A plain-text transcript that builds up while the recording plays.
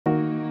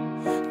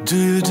Do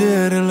you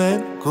dare to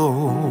let go?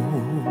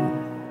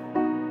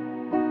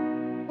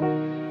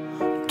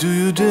 Do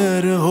you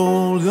dare to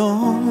hold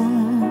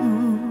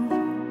on?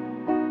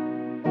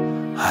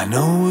 I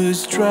know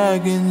it's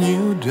dragging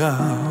you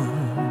down,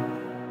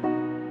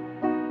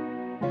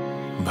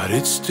 but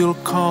it's still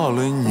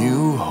calling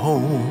you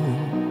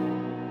home.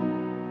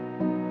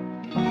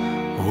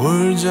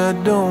 Words I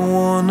don't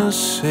wanna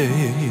say,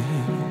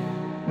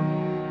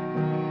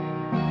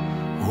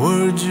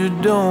 words you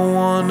don't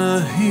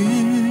wanna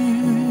hear.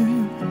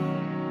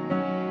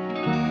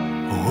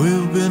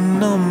 We've been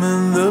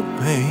numbing the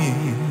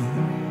pain,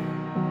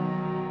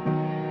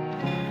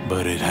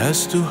 but it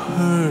has to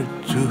hurt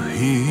to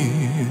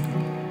hear.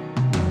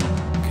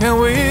 Can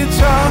we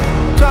talk,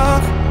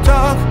 talk,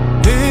 talk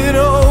it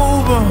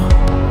over?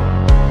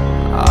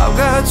 I've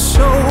got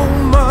so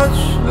much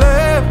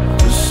left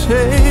to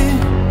say.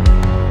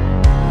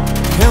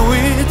 Can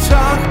we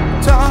talk,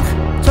 talk,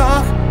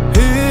 talk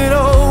it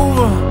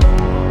over?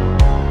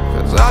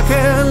 'Cause I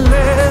can't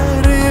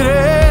let it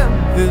end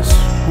this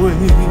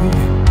way.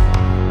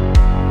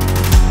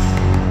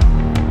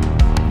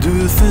 Do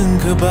you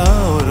think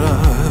about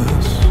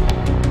us,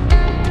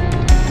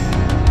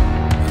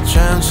 the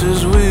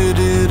chances we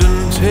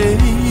didn't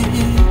take?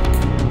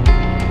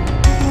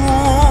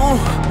 Ooh,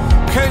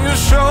 can you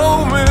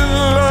show me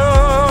love?